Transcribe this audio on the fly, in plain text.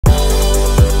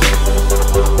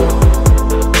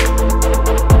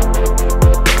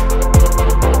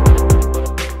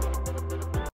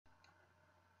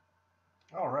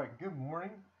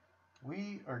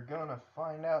are going to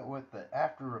find out what the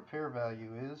after repair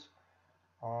value is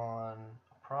on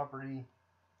a property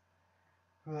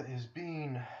that is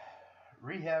being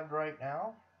rehabbed right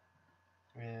now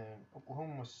in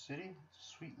Oklahoma City. It's a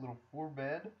sweet little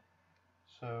 4-bed.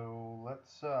 So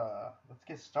let's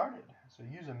get started. So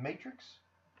use a matrix.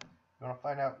 You want to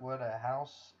find out what a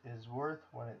house is worth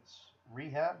when it's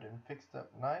rehabbed and fixed up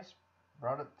nice,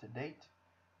 brought up to date,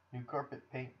 new carpet,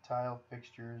 paint, tile,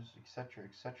 fixtures, etc.,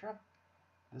 etc.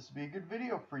 This will be a good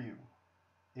video for you.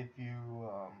 If you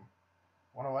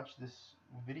want to watch this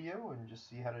video and just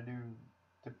see how to do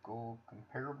typical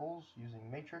comparables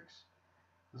using matrix,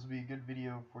 this will be a good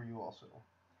video for you also.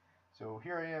 So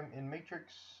here I am in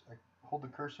matrix. I hold the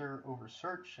cursor over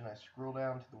search and I scroll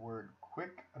down to the word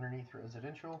quick underneath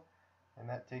residential, and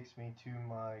that takes me to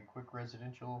my quick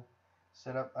residential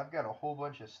setup. I've got a whole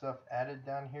bunch of stuff added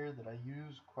down here that I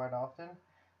use quite often.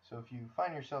 So if you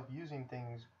find yourself using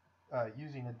things,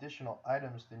 using additional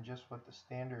items than just what the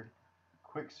standard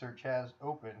quick search has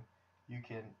open, you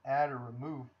can add or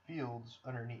remove fields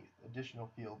underneath, additional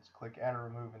fields. Click add or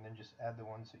remove and then just add the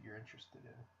ones that you're interested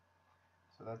in.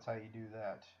 So that's how you do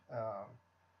that.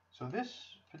 So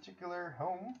this particular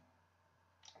home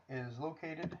is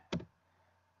located,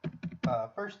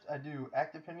 first I do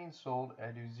active pending sold, and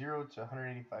I do 0 to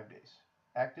 185 days.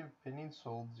 Active pending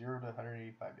sold, 0 to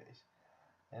 185 days.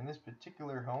 And this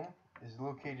particular home is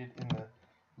located in the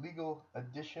legal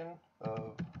addition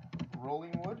of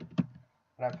Rollingwood.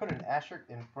 And I put an asterisk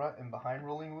in front and behind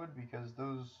Rollingwood because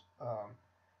those,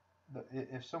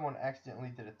 if someone accidentally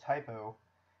did a typo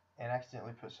and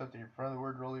accidentally put something in front of the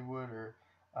word Rollingwood, or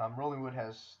Rollingwood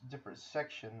has different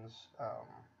sections,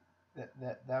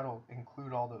 that'll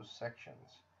include all those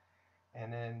sections.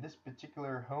 And then this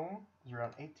particular home is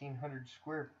around 1,800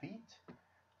 square feet.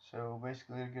 So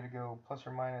basically they're going to go plus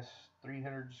or minus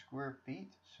 300 square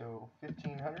feet. So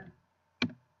 1,500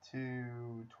 to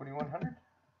 2,100.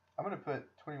 I'm going to put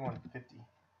 2,150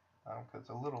 because it's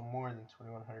a little more than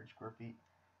 2,100 square feet.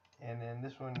 And then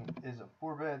this one is a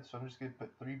 4-bed, so I'm just going to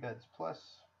put 3 beds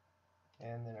plus.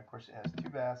 And then of course it has 2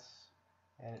 baths,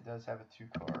 and it does have a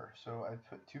 2-car. So I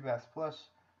put 2 baths plus,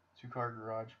 2-car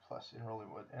garage plus in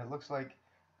Rollingwood. And it looks like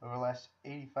over the last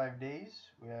 85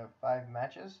 days we have 5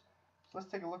 matches. So let's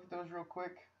take a look at those real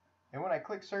quick. And when I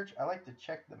click search, I like to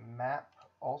check the map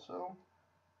also.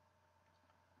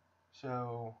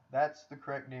 So that's the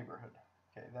correct neighborhood.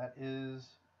 Okay, that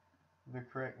is the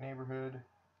correct neighborhood.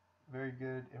 Very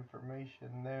good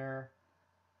information there.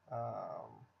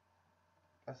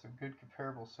 Got some good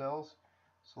comparable sales.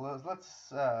 So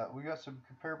let's we got some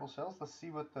comparable sales. Let's see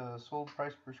what the sold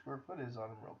price per square foot is on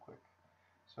them real quick.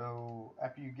 So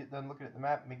after you get done looking at the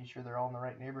map, making sure they're all in the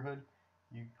right neighborhood,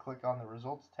 you click on the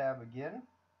results tab again,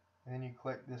 and then you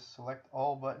click this select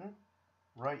all button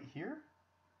right here,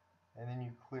 and then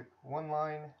you click one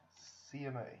line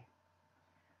CMA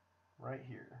right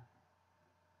here.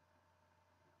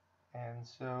 And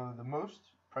so the most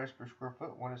price per square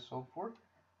foot one is sold for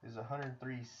is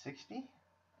 $103.60,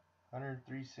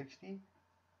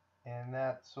 and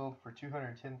that sold for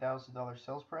 $210,000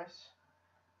 sales price.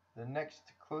 The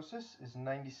next closest is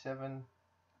 $97.78,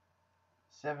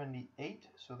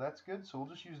 so that's good. So we'll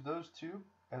just use those two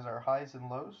as our highs and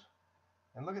lows.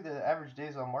 And look at the average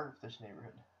days on market for this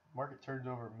neighborhood. Market turns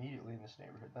over immediately in this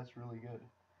neighborhood. That's really good.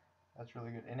 That's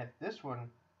really good. And if this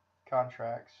one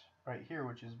contracts right here,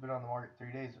 which has been on the market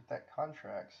 3 days, if that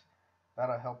contracts,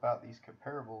 that'll help out these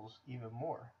comparables even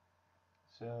more.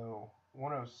 So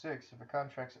 106, if it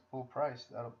contracts at full price,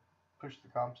 that'll push the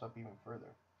comps up even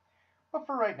further. But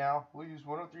for right now, we'll use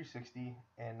 103.60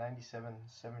 and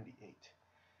 97.78.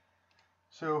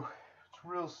 So it's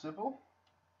real simple.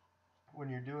 When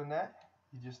you're doing that,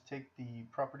 you just take the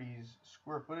property's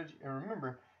square footage, and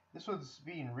remember, this one's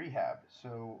being rehabbed,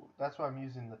 so that's why I'm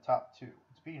using the top two.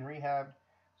 It's being rehabbed,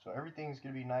 so everything's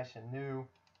going to be nice and new.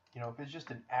 You know, if it's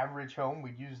just an average home,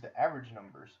 we'd use the average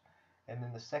numbers, and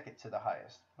then the second to the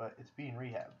highest. But it's being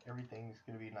rehabbed. Everything's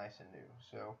going to be nice and new.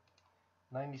 So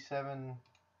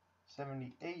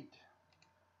 97.78,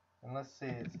 and let's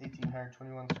say it's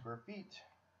 1,821 square feet.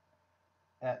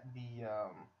 At the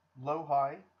low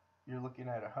high, you're looking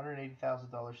at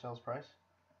 $180,000 sales price.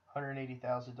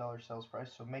 $180,000 sales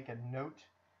price. So make a note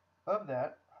of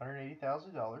that,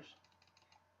 $180,000.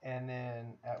 And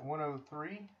then at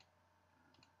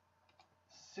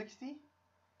 103.60,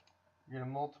 you're going to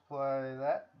multiply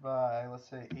that by, let's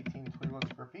say, 1,821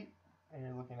 square feet, and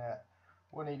you're looking at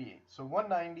 188. So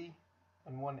 190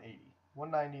 and 180.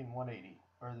 190 and 180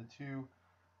 are the two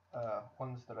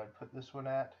ones that I put this one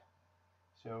at.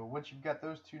 So once you've got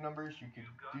those two numbers, you can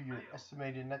do your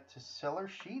estimated net to seller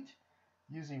sheet.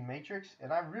 using Matrix,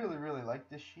 and I really like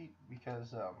this sheet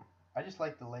because I just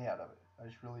like the layout of it. I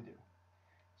just really do.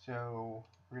 So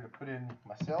we're going to put in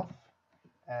myself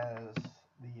as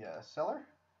the seller,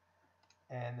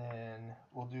 and then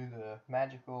we'll do the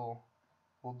magical,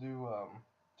 we'll do,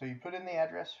 so you put in the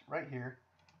address right here,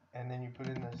 and then you put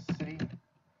in the city.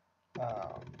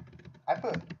 I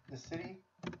put the city,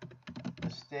 the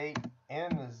state,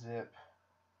 and the zip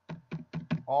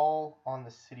all on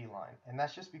the city line, and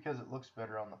that's just because it looks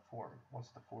better on the form once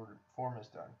the form is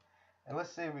done. And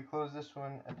let's say we close this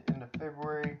one at the end of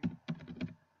February.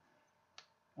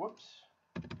 Whoops,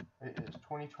 it is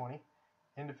 2020,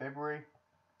 end of February,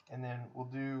 and then we'll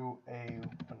do a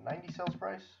 190 sales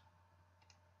price,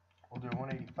 we'll do a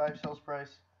 185 sales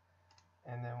price,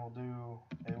 and then we'll do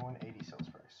a 180 sales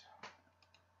price.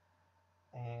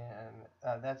 And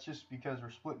that's just because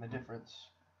we're splitting the difference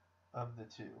of the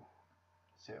two.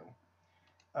 So,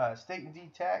 state and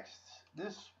deed taxed.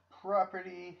 This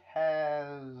property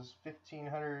has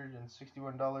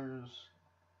 $1,561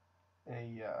 a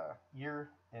year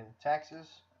in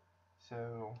taxes.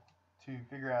 So, to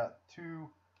figure out 2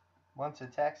 months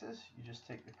of taxes, you just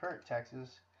take the current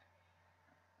taxes.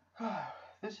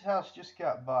 This house just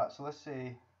got bought, so let's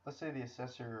say the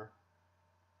assessor,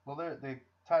 well, the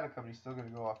title company's still going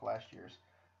to go off last year's.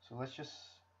 So let's just,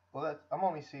 well, I'm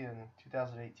only seeing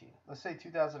 2018. Let's say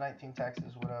 2019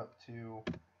 taxes went up to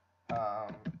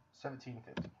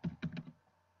 $1,750.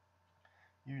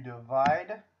 You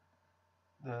divide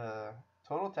the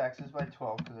total taxes by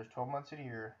 12 because there's 12 months in a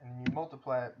year, and then you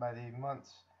multiply it by the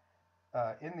months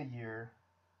in the year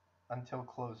until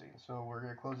closing. So we're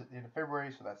going to close at the end of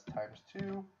February, so that's times 2,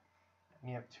 and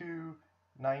you have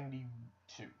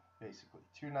 292, basically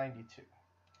 292.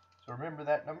 So remember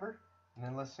that number, and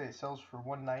then let's say it sells for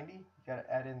 190. You got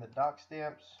to add in the dock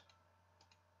stamps.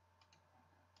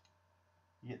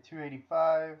 You get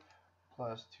 285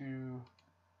 plus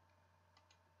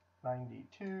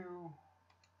 292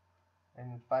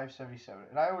 and 577.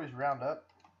 And I always round up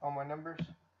on my numbers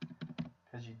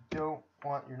because you don't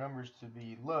want your numbers to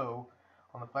be low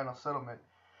on the final settlement.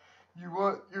 You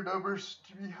want your numbers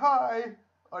to be high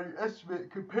on your estimate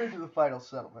compared to the final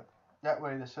settlement. That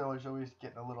way the seller's always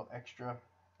getting a little extra.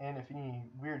 And if any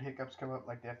weird hiccups come up,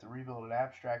 like they have to rebuild an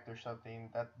abstract or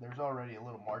something, that there's already a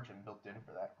little margin built in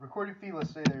for that. Recording fee, let's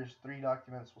say there's 3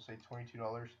 documents, we'll say $22,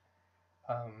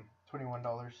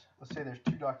 $21. Let's say there's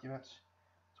 2 documents,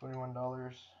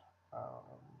 $21.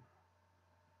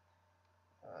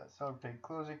 Seller paid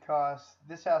closing costs.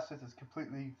 This house, since it's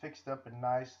completely fixed up and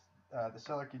nice, the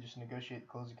seller could just negotiate the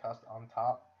closing cost on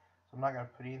top. So I'm not going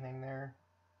to put anything there.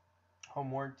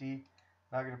 Home warranty,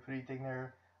 not going to put anything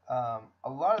there. A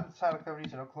lot of the title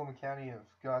companies in Oklahoma County have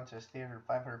gone to a standard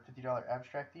 $550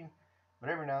 abstracting, but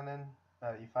every now and then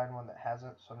you find one that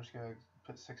hasn't, so I'm just going to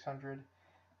put $600.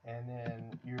 And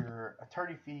then your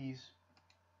attorney fees,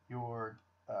 your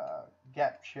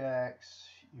gap checks,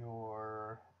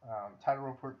 your title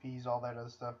report fees, all that other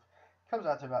stuff comes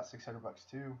out to about $600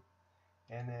 too.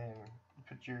 And then you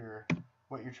put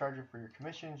what you're charging for your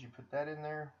commissions, you put that in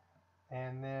there,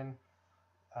 and then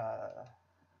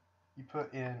you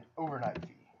put in overnight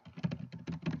fee,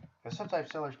 because sometimes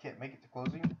sellers can't make it to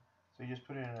closing, so you just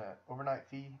put in an overnight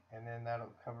fee, and then that'll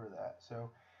cover that.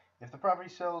 So if the property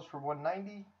sells for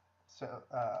 $190, so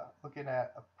looking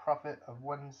at a profit of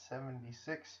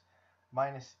 $176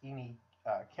 minus any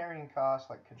carrying costs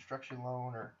like construction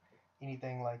loan or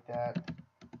anything like that,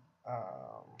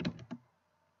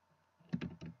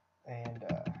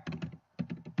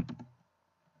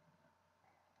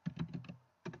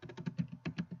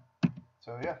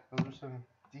 so yeah, those are some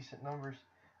decent numbers.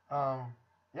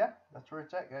 Yeah, that's where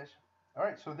it's at, guys.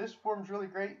 Alright, so this form's really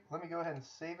great. Let me go ahead and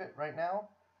save it right now,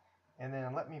 and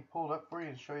then let me pull it up for you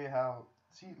and show you how.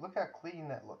 See, look how clean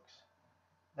that looks.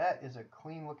 That is a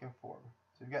clean looking form.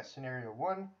 So we've got scenario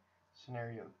 1,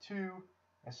 scenario 2,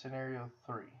 and scenario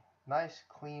 3. Nice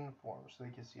clean form, so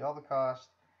you can see all the costs,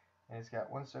 and it's got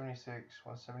 176,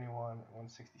 171, and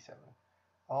 167.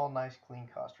 All nice clean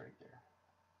cost right there.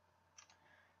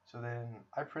 So then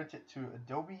I print it to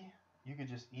Adobe. You could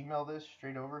just email this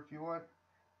straight over if you want.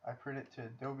 I print it to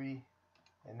Adobe,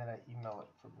 and then I email it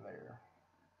from there.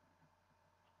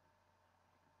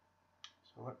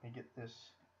 So let me get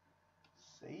this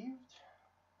saved.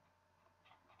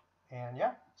 And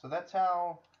yeah, so that's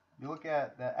how you look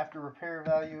at the after repair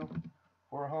value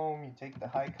for a home. You take the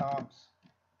high comps,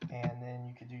 and then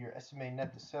you could do your estimated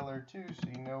net to seller too, so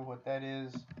you know what that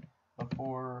is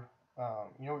before,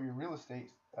 you know what your real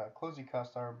estate closing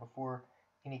costs are before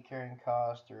any carrying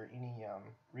cost or any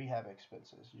rehab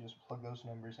expenses. You just plug those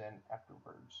numbers in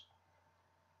afterwards.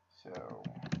 So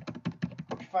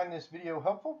you find this video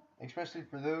helpful, especially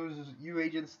for those you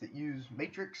agents that use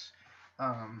Matrix.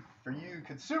 For you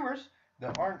consumers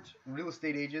that aren't real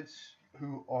estate agents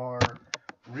who are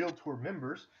Realtor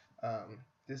members,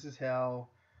 this is how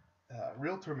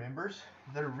Realtor members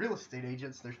that are real estate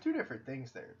agents, there's two different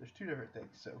things there. There's two different things,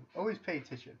 so always pay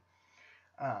attention.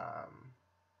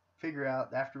 Figure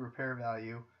out the after repair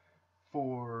value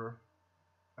for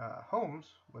homes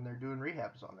when they're doing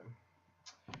rehabs on them.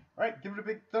 Alright, give it a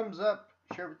big thumbs up.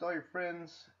 Share it with all your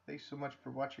friends. Thanks so much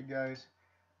for watching, guys.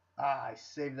 I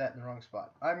saved that in the wrong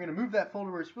spot. I'm going to move that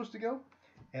folder where it's supposed to go,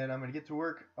 and I'm going to get to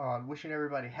work on wishing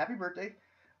everybody happy birthday.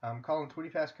 I'm calling 20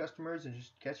 past customers and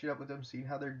just catching up with them, seeing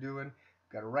how they're doing.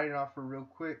 Got to write an offer real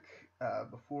quick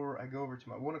before I go over to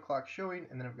my 1 o'clock showing,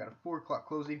 and then I've got a 4 o'clock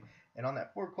closing. And on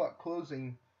that 4 o'clock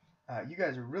closing, you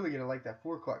guys are really going to like that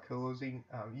 4 o'clock closing.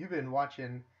 You've been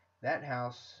watching that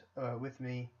house with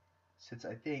me since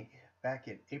I think back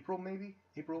in April, maybe.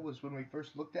 April was when we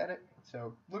first looked at it.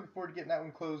 So looking forward to getting that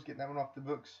one closed, getting that one off the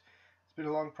books. It's been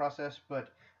a long process,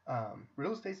 but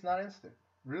real estate's not instant.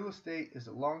 Real estate is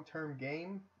a long-term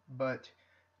game, but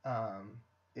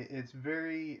it's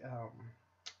very,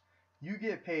 you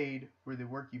get paid for the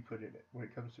work you put in it when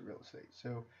it comes to real estate.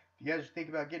 So if you guys think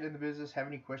about getting in the business, have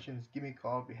any questions, give me a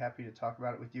call. I'll be happy to talk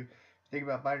about it with you. If you think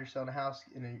about buying or selling a house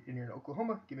and you're in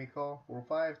Oklahoma, give me a call,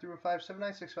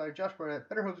 405-315-7965. Josh Barnett,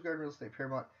 Better Homes Garden Real Estate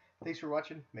Paramount. Thanks for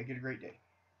watching. Make it a great day.